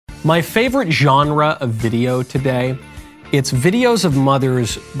My favorite genre of video today, it's videos of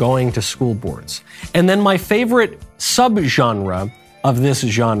mothers going to school boards. And then my favorite subgenre of this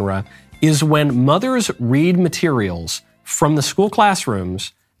genre is when mothers read materials from the school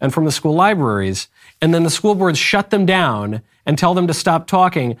classrooms and from the school libraries, and then the school boards shut them down and tell them to stop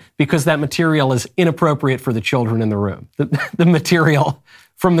talking because that material is inappropriate for the children in the room. The material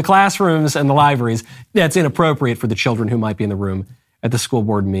from the classrooms and the libraries, that's inappropriate for the children who might be in the room at the school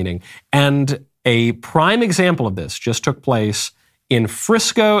board meeting. And a prime example of this just took place in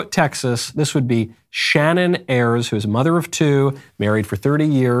Frisco, Texas. This would be Shannon Ayres, who is a mother of two, married for 30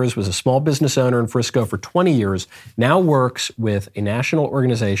 years, was a small business owner in Frisco for 20 years, now works with a national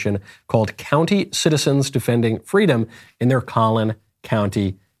organization called County Citizens Defending Freedom in their Collin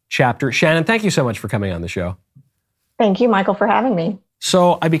County chapter. Shannon, thank you so much for coming on the show. Thank you, Michael, for having me.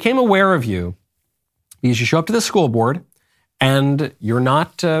 So I became aware of you because you show up to the school board and you're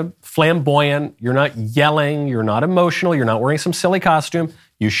not flamboyant, you're not yelling, you're not emotional, you're not wearing some silly costume.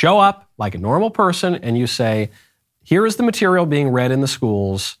 You show up like a normal person and you say, here is the material being read in the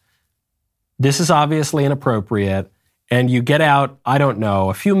schools. This is obviously inappropriate. And you get out, I don't know,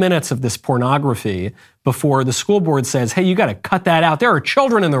 a few minutes of this pornography before the school board says, hey, you got to cut that out. There are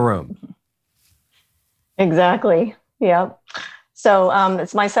children in the room. Exactly. Yep. So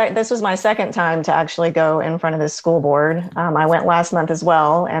this was my second time to actually go in front of the school board. I went last month as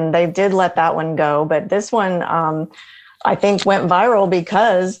well, and they did let that one go. But this one, I think, went viral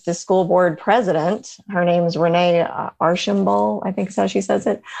because the school board president, her name is Renee Archambault, I think is how she says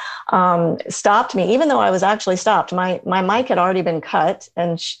it, stopped me, even though I was actually stopped. My mic had already been cut,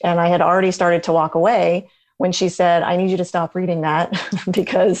 and I had already started to walk away when she said, I need you to stop reading that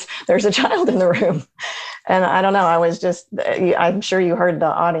because there's a child in the room. And I don't know, I'm sure you heard the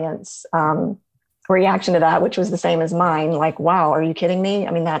audience reaction to that, which was the same as mine. Like, wow, are you kidding me?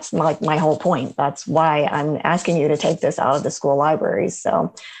 I mean, that's like my whole point. That's why I'm asking you to take this out of the school libraries.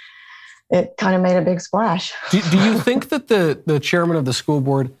 So it kind of made a big splash. Do you think that the chairman of the school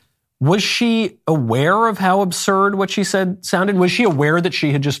board, was she aware of how absurd what she said sounded? Was she aware that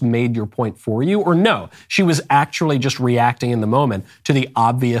she had just made your point for you? Or no, she was actually just reacting in the moment to the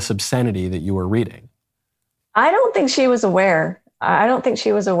obvious obscenity that you were reading? I don't think she was aware.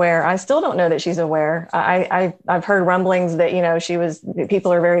 I still don't know that she's aware. I've heard rumblings that,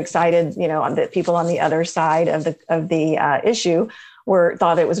 people are very excited, that people on the other side of the issue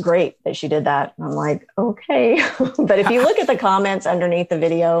thought it was great that she did that. I'm like, okay. But if you look at the comments underneath the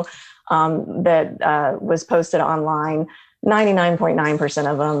video that was posted online,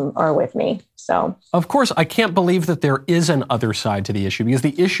 99.9% of them are with me. So, of course, I can't believe that there is an other side to the issue, because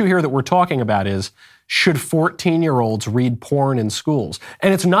the issue here that we're talking about is, should 14-year-olds read porn in schools?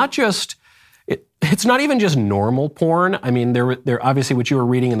 And it's not even just normal porn. I mean, there obviously what you were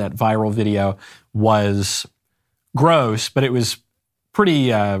reading in that viral video was gross, but it was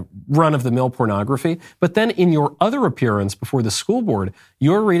pretty run-of-the-mill pornography. But then in your other appearance before the school board,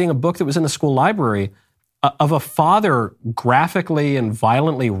 you were reading a book that was in the school library of a father graphically and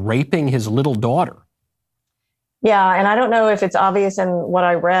violently raping his little daughter. Yeah, and I don't know if it's obvious in what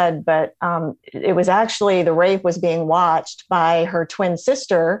I read, but it was actually, the rape was being watched by her twin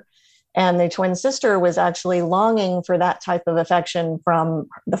sister, and the twin sister was actually longing for that type of affection from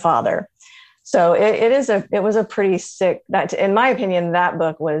the father. So it was a pretty sick, that, in my opinion, that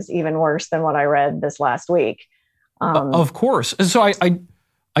book was even worse than what I read this last week. Of course. So I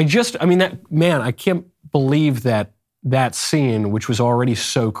can't believe that scene, which was already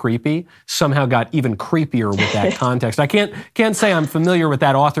so creepy, somehow got even creepier with that context. I can't say I'm familiar with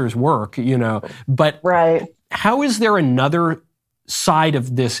that author's work, but right. How is there another side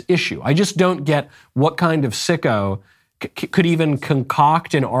of this issue? I just don't get what kind of sicko could even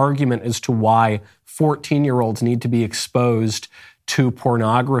concoct an argument as to why 14-year-olds need to be exposed to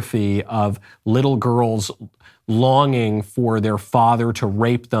pornography of little girls longing for their father to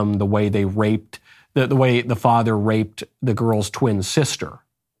rape them the way they raped the way the father raped the girl's twin sister.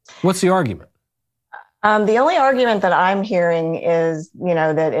 What's the argument? The only argument that I'm hearing is,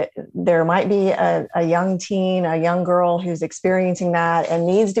 that there might be a young teen, a young girl who's experiencing that and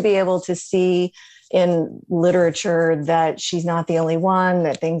needs to be able to see in literature that she's not the only one,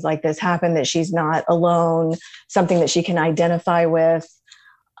 that things like this happen, that she's not alone, something that she can identify with.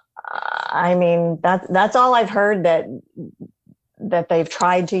 I mean, that's all I've heard that they've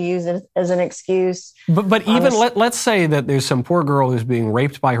tried to use it as an excuse. But even let's say that there's some poor girl who's being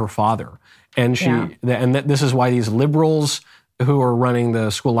raped by her father, and this is why these liberals who are running the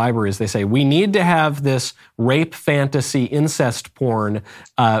school libraries, they say, we need to have this rape fantasy incest porn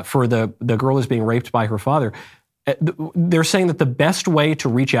for the girl who's being raped by her father. they're saying that the best way to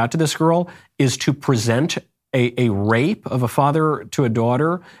reach out to this girl is to present a rape of a father to a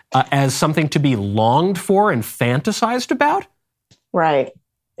daughter as something to be longed for and fantasized about? Right.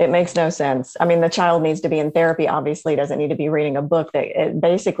 It makes no sense. I mean, the child needs to be in therapy, obviously, doesn't need to be reading a book that it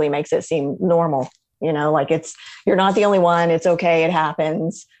basically makes it seem normal. Like you're not the only one. It's okay. It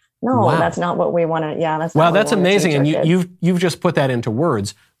happens. No, wow. That's not what we want to. Yeah, that's. Wow, that's amazing. And you've just put that into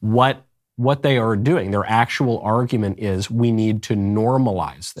words. What they are doing, their actual argument is we need to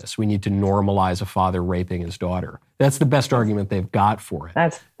normalize this. We need to normalize a father raping his daughter. That's the best argument they've got for it.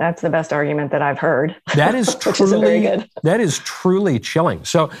 That's the best argument that I've heard. That is truly that is truly chilling.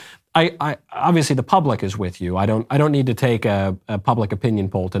 So I obviously the public is with you. I don't need to take a public opinion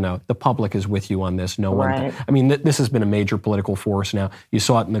poll to know the public is with you on this. No one. Right. I mean, this has been a major political force now. You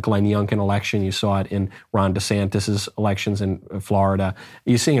saw it in the Glenn Youngkin election. You saw it in Ron DeSantis's elections in Florida.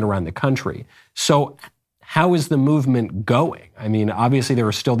 You're seeing it around the country. So how is the movement going? I mean, obviously there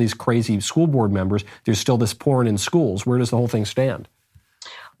are still these crazy school board members. There's still this porn in schools. Where does the whole thing stand?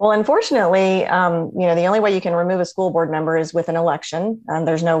 Well, unfortunately, the only way you can remove a school board member is with an election.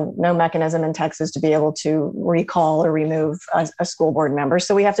 There's no mechanism in Texas to be able to recall or remove a school board member.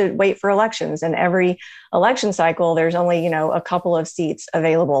 So we have to wait for elections. And every election cycle, there's only, a couple of seats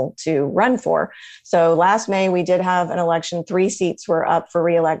available to run for. So last May, we did have an election. 3 seats were up for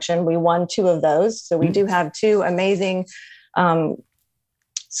re-election. We won 2 of those. So we do have 2 amazing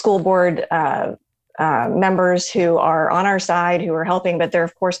school board members who are on our side, who are helping, but they're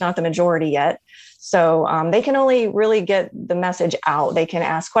of course not the majority yet. So they can only really get the message out. They can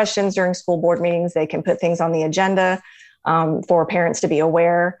ask questions during school board meetings. They can put things on the agenda for parents to be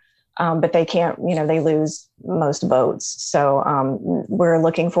aware, but they can't, they lose most votes. So we're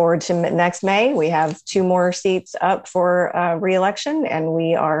looking forward to next May. We have 2 more seats up for re-election, and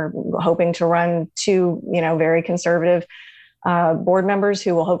we are hoping to run 2, very conservative board members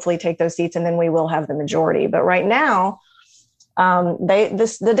who will hopefully take those seats, and then we will have the majority. But right now,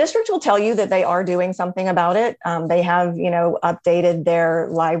 the district will tell you that they are doing something about it. They have, updated their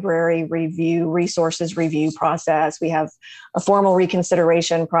library resources review process. We have a formal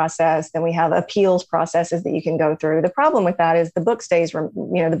reconsideration process. Then we have appeals processes that you can go through. The problem with that is the book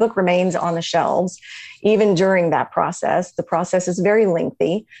the book remains on the shelves even during that process. The process is very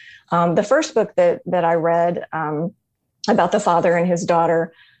lengthy. The first book that I read, about the father and his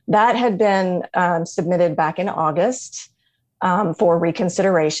daughter, that had been submitted back in August for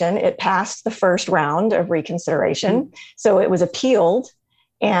reconsideration. It passed the first round of reconsideration. So it was appealed,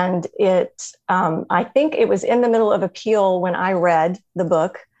 and I think it was in the middle of appeal when I read the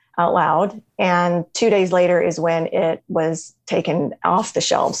book out loud, and 2 days later is when it was taken off the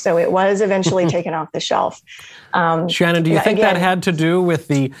shelf. So it was eventually taken off the shelf. Shannon, do you think that had to do with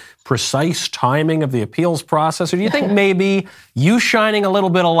the precise timing of the appeals process, or do you think maybe you shining a little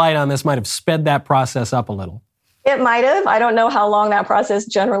bit of light on this might have sped that process up a little? It might have. I don't know how long that process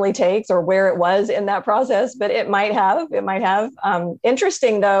generally takes or where it was in that process, but it might have.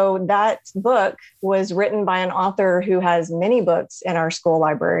 Interesting, though, that book was written by an author who has many books in our school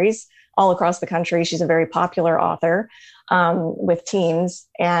libraries all across the country. She's a very popular author with teens,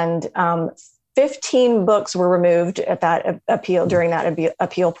 and 15 books were removed at that appeal during that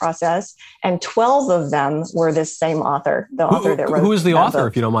appeal process, and 12 of them were this same author, the author that wrote. Who is the author,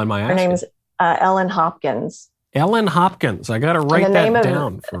 if you don't mind my asking? Her name's Ellen Hopkins. Ellen Hopkins. I got to write that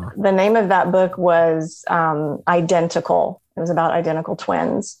down for her. The name of that book was Identical. It was about identical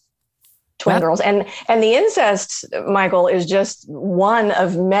twin girls. And the incest, Michael, is just one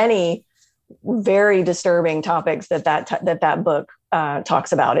of many very disturbing topics that book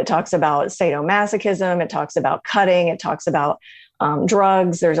talks about. It talks about sadomasochism. It talks about cutting. It talks about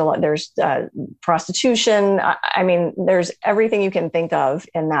drugs. There's prostitution. I mean, there's everything you can think of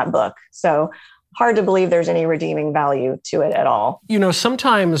in that book. So hard to believe there's any redeeming value to it at all.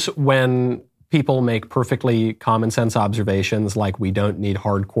 Sometimes when people make perfectly common sense observations like we don't need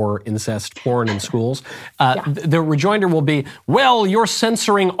hardcore incest porn in schools, the rejoinder will be, well, you're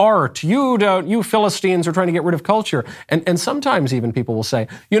censoring art. You Philistines are trying to get rid of culture. And sometimes even people will say,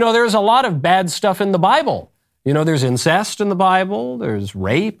 there's a lot of bad stuff in the Bible. There's incest in the Bible. There's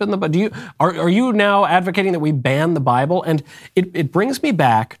rape in the Bible. Are you now advocating that we ban the Bible? And it brings me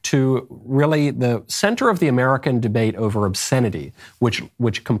back to really the center of the American debate over obscenity,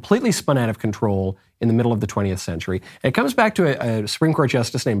 which completely spun out of control in the middle of the 20th century. And it comes back to a Supreme Court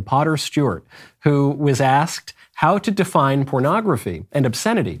justice named Potter Stewart, who was asked how to define pornography and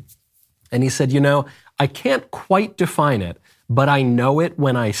obscenity. And he said, I can't quite define it, but I know it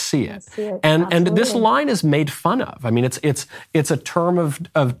when I see it. And this line is made fun of. I mean, it's a term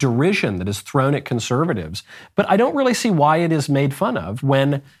of derision that is thrown at conservatives, but I don't really see why it is made fun of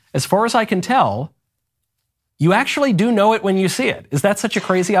when, as far as I can tell, you actually do know it when you see it. Is that such a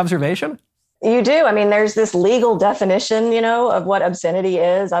crazy observation? You do. I mean, there's this legal definition, of what obscenity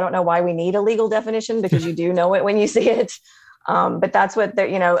is. I don't know why we need a legal definition, because you do know it when you see it. But that's what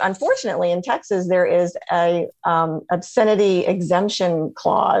unfortunately in Texas, there is a obscenity exemption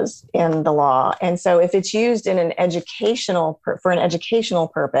clause in the law. And so if it's used in an for an educational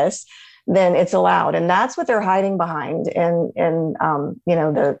purpose, then it's allowed. And that's what they're hiding behind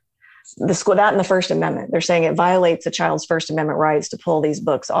the school, that and the First Amendment. They're saying it violates a child's First Amendment rights to pull these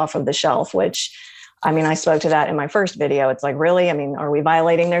books off of the shelf, which, I mean, I spoke to that in my first video. It's like, really? I mean, are we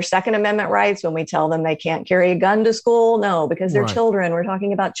violating their Second Amendment rights when we tell them they can't carry a gun to school? No, because they're children. We're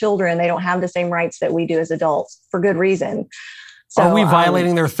talking about children. They don't have the same rights that we do as adults, for good reason. So, are we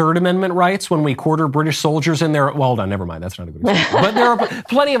violating their Third Amendment rights when we quarter British soldiers in there? Well, hold on, never mind. That's not a good example. But there are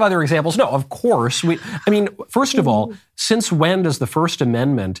plenty of other examples. No, of course. First of all, since when does the First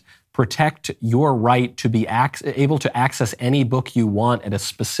Amendment protect your right to be able to access any book you want at a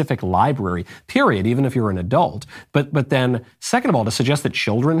specific library, period, even if you're an adult? But then, second of all, to suggest that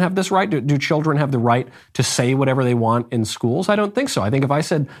children have this right, do children have the right to say whatever they want in schools? I don't think so. I think if I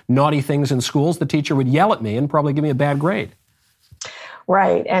said naughty things in schools, the teacher would yell at me and probably give me a bad grade.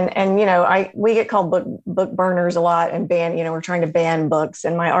 Right. And we get called book burners a lot, and we're trying to ban books.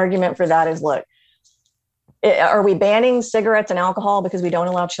 And my argument for that is, look, are we banning cigarettes and alcohol because we don't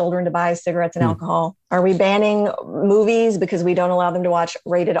allow children to buy cigarettes and alcohol? Are we banning movies because we don't allow them to watch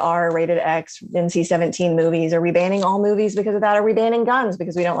rated R, rated X, NC-17 movies? Are we banning all movies because of that? Are we banning guns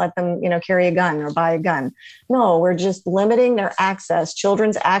because we don't let them, carry a gun or buy a gun? No, we're just limiting their access,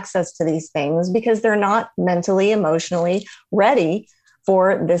 children's access to these things, because they're not mentally, emotionally ready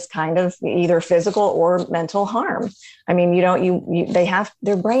for this kind of either physical or mental harm. I mean,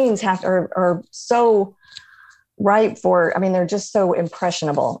 their brains are so ripe for, they're just so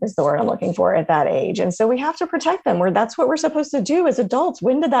impressionable is the word I'm looking for at that age. And so we have to protect them. That's what we're supposed to do as adults.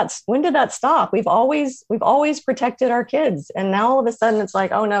 When did that stop? We've always protected our kids. And now all of a sudden it's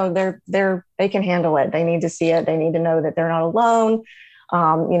like, oh no, they can handle it. They need to see it. They need to know that they're not alone.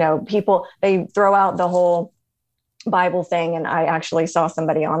 People, they throw out the whole Bible thing. And I actually saw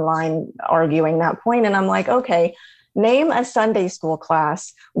somebody online arguing that point. And I'm like, okay, name a Sunday school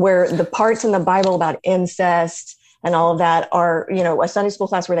class where the parts in the Bible about incest and all of that are, a Sunday school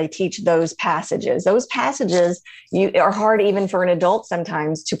class where they teach those passages. Those passages are hard even for an adult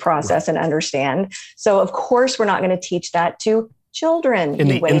sometimes to process and understand. So of course, we're not going to teach that to children. In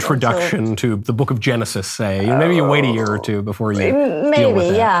the introduction to the book of Genesis, say, maybe you wait a year or two before you deal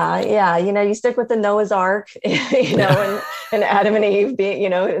with that. Yeah. You stick with the Noah's Ark, and Adam and Eve being,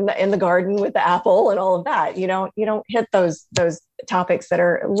 in the garden with the apple and all of that. You don't hit those topics that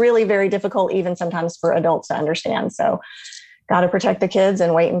are really very difficult, even sometimes for adults to understand. So, got to protect the kids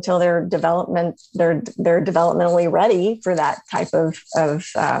and wait until they're developmentally ready for that type of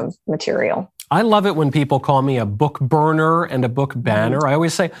material. I love it when people call me a book burner and a book banner. I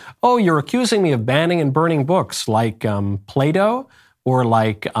always say, oh, you're accusing me of banning and burning books like Plato, or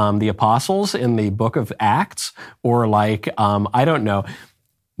like the apostles in the book of Acts, or like, I don't know,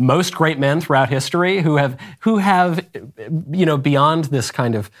 most great men throughout history who have beyond this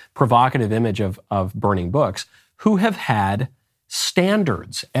kind of provocative image of burning books, who have had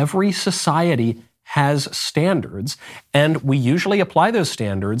standards. Every society has standards, and we usually apply those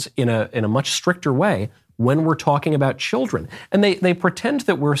standards in a much stricter way when we're talking about children. And they pretend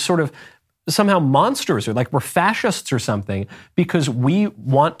that we're sort of somehow monsters, or like we're fascists or something, because we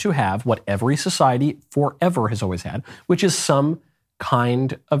want to have what every society forever has always had, which is some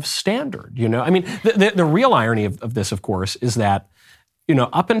kind of standard. The real irony of this, of course, is that,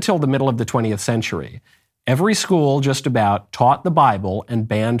 up until the middle of the 20th century, every school just about taught the Bible and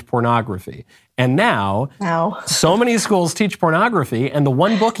banned pornography. And now, so many schools teach pornography, and the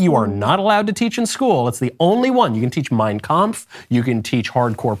one book you are not allowed to teach in school, it's the only one. You can teach Mein Kampf, you can teach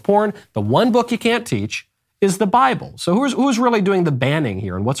hardcore porn. The one book you can't teach is the Bible. So who's really doing the banning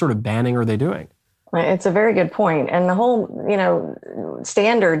here, and what sort of banning are they doing? It's a very good point. And the whole,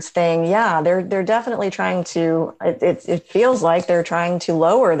 standards thing, they're definitely trying to, it feels like they're trying to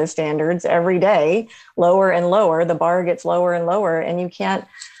lower the standards every day, lower and lower. The bar gets lower and lower, and you can't,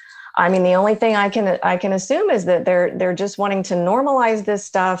 the only thing I can assume is that they're just wanting to normalize this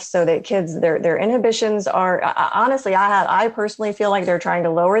stuff so that kids, their inhibitions are, honestly, I personally feel like they're trying to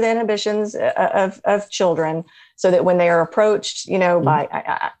lower the inhibitions of children so that when they are approached,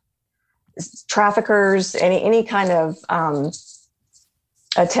 by, traffickers, any kind of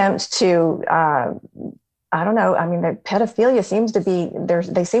attempt to, I don't know. I mean, the pedophilia seems to be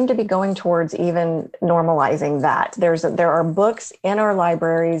they seem to be going towards even normalizing that. There are books in our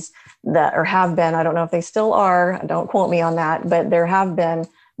libraries that, or have been, I don't know if they still are, don't quote me on that, but there have been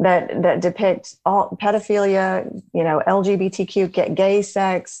that depict all pedophilia, LGBTQ, gay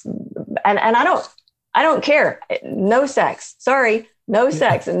sex, and I don't care. No sex. Sorry, no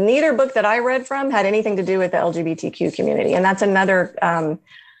sex. Neither book that I read from had anything to do with the LGBTQ community, and that's another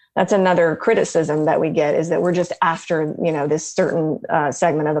criticism that we get, is that we're just after, this certain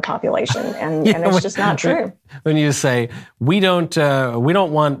segment of the population, and it's just not true. When you say we don't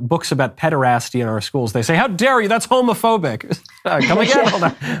want books about pederasty in our schools, they say, "How dare you? That's homophobic." Come again? Hold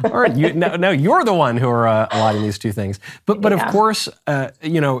on. All right, no, you're the one who are aligning these two things. But of course,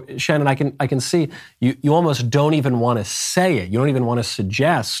 Shannon, I can see you almost don't even want to say it. You don't even want to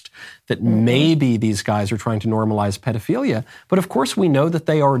suggest that maybe these guys are trying to normalize pedophilia. But of course, we know that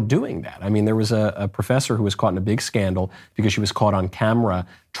they are doing that. I mean, there was a professor who was caught in a big scandal because she was caught on camera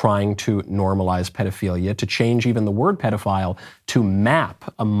trying to normalize pedophilia, to change even the word pedophile to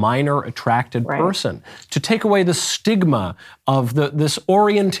map a minor attracted person, to take away the stigma of this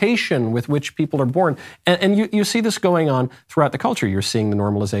orientation with which people are born. And you see this going on throughout the culture. You're seeing the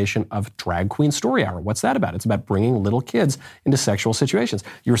normalization of drag queen story hour. What's that about? It's about bringing little kids into sexual situations.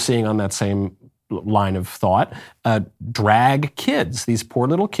 You're seeing on that same line of thought, drag kids, these poor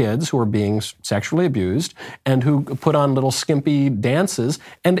little kids who are being sexually abused and who put on little skimpy dances,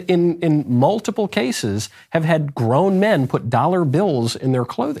 and in multiple cases have had grown men put dollar bills in their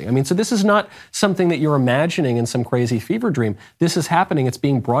clothing. I mean, so this is not something that you're imagining in some crazy fever dream. This is happening. It's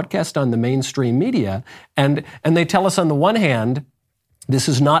being broadcast on the mainstream media, and they tell us on the one hand, this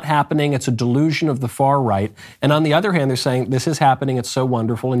is not happening. It's a delusion of the far right. And on the other hand, they're saying this is happening. It's so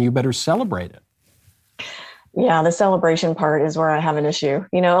wonderful, and you better celebrate it. Yeah, the celebration part is where I have an issue.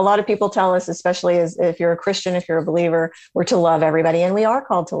 A lot of people tell us, especially as if you're a Christian, if you're a believer, we're to love everybody, and we are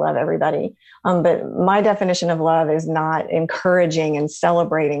called to love everybody. But my definition of love is not encouraging and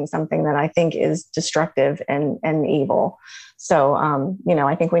celebrating something that I think is destructive and evil. So,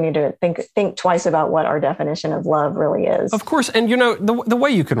 I think we need to think twice about what our definition of love really is. Of course, and the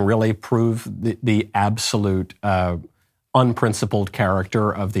way you can really prove the absolute unprincipled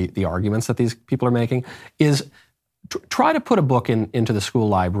character of the arguments that these people are making is try to put a book into the school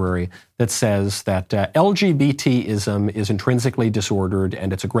library that says that LGBTism is intrinsically disordered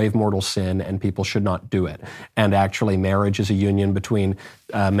and it's a grave mortal sin and people should not do it. And actually marriage is a union between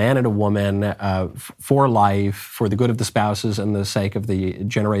a man and a woman for life, for the good of the spouses and the sake of the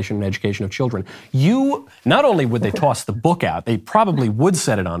generation and education of children. Not only would they toss the book out, they probably would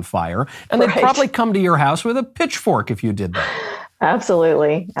set it on fire, and they'd probably come to your house with a pitchfork if you did that.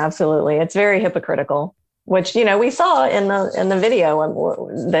 Absolutely. Absolutely. It's very hypocritical. Which, we saw in the video,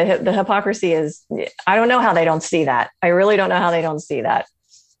 the hypocrisy is, I don't know how they don't see that. I really don't know how they don't see that.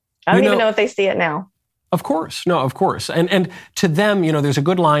 I don't even know if they see it now. Of course. No, of course. And to them, there's a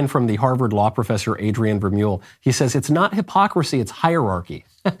good line from the Harvard law professor, Adrian Vermeule. He says, it's not hypocrisy, it's hierarchy.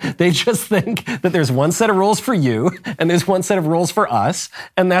 They just think that there's one set of rules for you and there's one set of rules for us.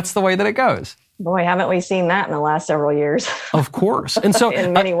 And that's the way that it goes. Boy, haven't we seen that in the last several years? Of course. And so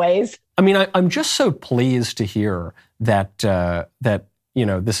in many ways. I mean, I'm just so pleased to hear that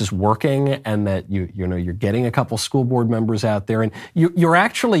this is working and that you're getting a couple school board members out there and you're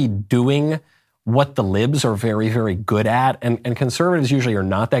actually doing what the libs are very, very good at, and conservatives usually are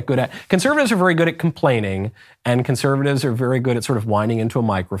not that good at. Conservatives are very good at complaining, and conservatives are very good at sort of whining into a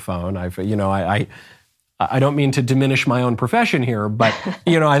microphone. I don't mean to diminish my own profession here, but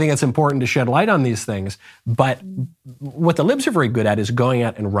I think it's important to shed light on these things. But what the libs are very good at is going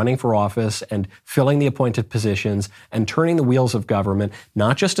out and running for office and filling the appointed positions and turning the wheels of government,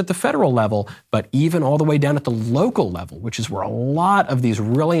 not just at the federal level, but even all the way down at the local level, which is where a lot of these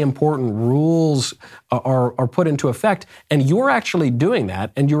really important rules are put into effect. And you're actually doing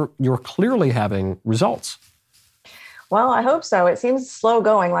that, and you're clearly having results. Well, I hope so. It seems slow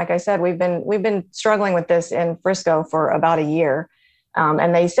going. Like I said, we've been struggling with this in Frisco for about a year,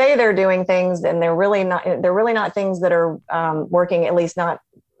 and they say they're doing things, and they're really not. They're really not things that are working. At least not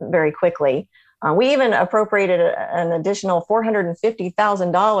very quickly. We even appropriated an additional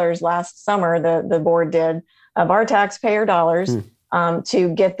 $450,000 last summer. The board did of our taxpayer dollars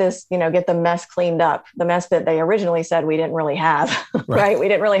to get this, get the mess cleaned up. The mess that they originally said we didn't really have. Right? We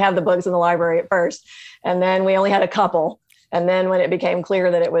didn't really have the books in the library at first. And then we only had a couple. And then when it became clear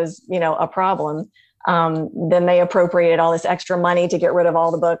that it was, a problem, Then they appropriated all this extra money to get rid of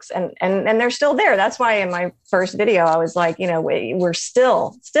all the books, and they're still there. That's why in my first video, I was like, we're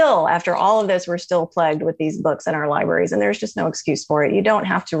still after all of this, we're still plagued with these books in our libraries, and there's just no excuse for it. You don't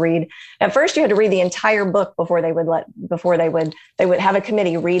have to read. At first, you had to read the entire book before they would have a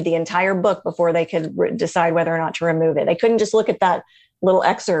committee read the entire book before they could decide whether or not to remove it. They couldn't just look at that little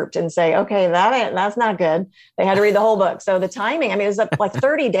excerpt and say, okay, that's not good. They had to read the whole book. So the timing, it was like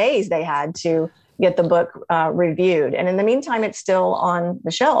 30 days they had to get the book reviewed. And in the meantime, it's still on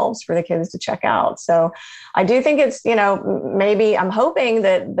the shelves for the kids to check out. So I do think it's, maybe I'm hoping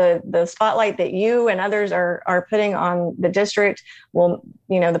that the spotlight that you and others are putting on the district will,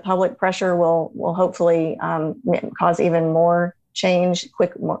 the public pressure will hopefully cause even more change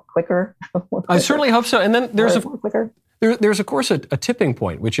quicker. I certainly hope so. And then there's there's of course a tipping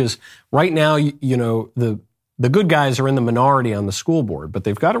point, which is right now, the good guys are in the minority on the school board, but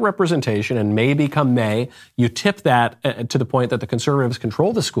they've got a representation, and maybe come May, you tip that to the point that the conservatives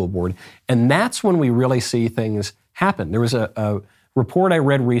control the school board, and that's when we really see things happen. There was a report I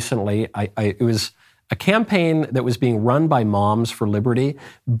read recently. It was a campaign that was being run by Moms for Liberty,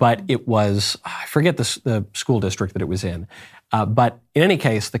 but it was, I forget the school district that it was in. But in any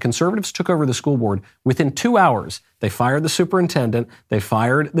case, the conservatives took over the school board. Within 2 hours, they fired the superintendent, they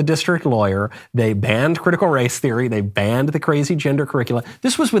fired the district lawyer, they banned critical race theory, they banned the crazy gender curricula.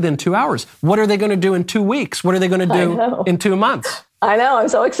 This was within 2 hours. What are they going to do in 2 weeks? What are they going to do in 2 months? I know. I'm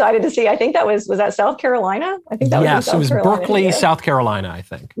so excited to see. I think was that South Carolina? I think that was. Yes, it was Berkeley, South Carolina, I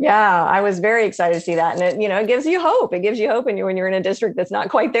think. Yeah, I was very excited to see that. And it gives you hope. It gives you hope when you're in a district that's not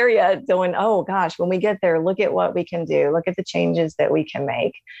quite there yet, going, oh gosh, when we get there, look at what we can do. Look at the changes that we can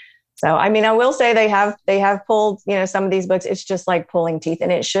make. So, I will say they have pulled, some of these books. It's just like pulling teeth,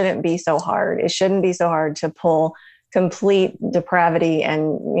 and it shouldn't be so hard. It shouldn't be so hard to pull complete depravity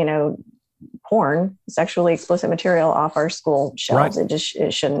and, porn, sexually explicit material off our school shelves. Right.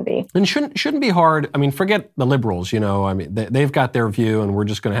 It shouldn't be. And shouldn't be hard. Forget the liberals, they've got their view, and we're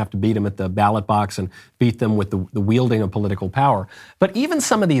just going to have to beat them at the ballot box and beat them with the wielding of political power. But even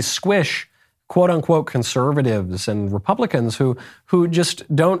some of these squish, quote unquote, conservatives and Republicans who just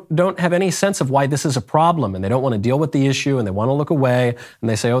don't have any sense of why this is a problem, and they don't want to deal with the issue, and they want to look away, and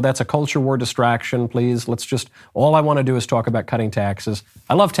they say, oh, that's a culture war distraction, please, all I want to do is talk about cutting taxes.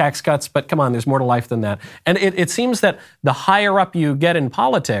 I love tax cuts, but come on, there's more to life than that. And it seems that the higher up you get in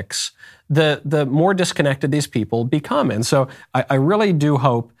politics, the more disconnected these people become. And so I really do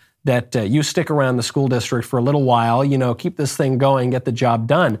hope that you stick around the school district for a little while, keep this thing going, get the job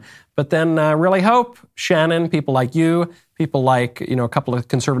done. But then really hope, Shannon, people like you, people like, a couple of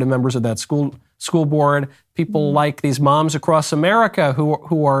conservative members of that school board, people like these moms across America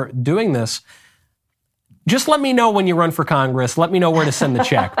who are doing this. Just let me know when you run for Congress. Let me know where to send the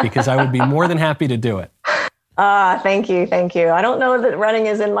check, because I would be more than happy to do it. Thank you. I don't know that running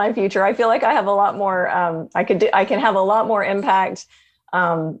is in my future. I feel like I have a lot more, I can have a lot more impact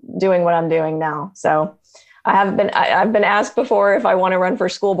doing what I'm doing now. So I've been asked before if I want to run for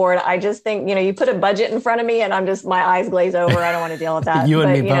school board. I just think, you put a budget in front of me and my eyes glaze over. I don't want to deal with that. You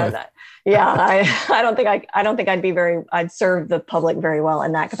and me both. I don't think I'd serve the public very well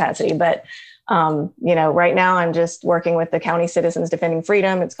in that capacity. But, right now I'm just working with the County Citizens Defending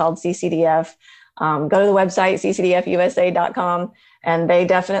Freedom. It's called CCDF. Go to the website, ccdfusa.com. And they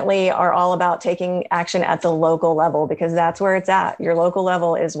definitely are all about taking action at the local level, because that's where it's at. Your local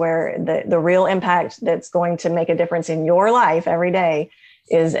level is where the real impact that's going to make a difference in your life every day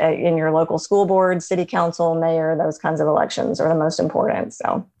is in your local school board, city council, mayor. Those kinds of elections are the most important.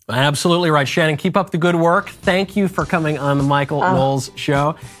 So absolutely right. Shannon, keep up the good work. Thank you for coming on the Michael Knowles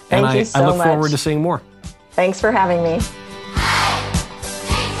Show. And thank you so much. I look forward to seeing more. Thanks for having me.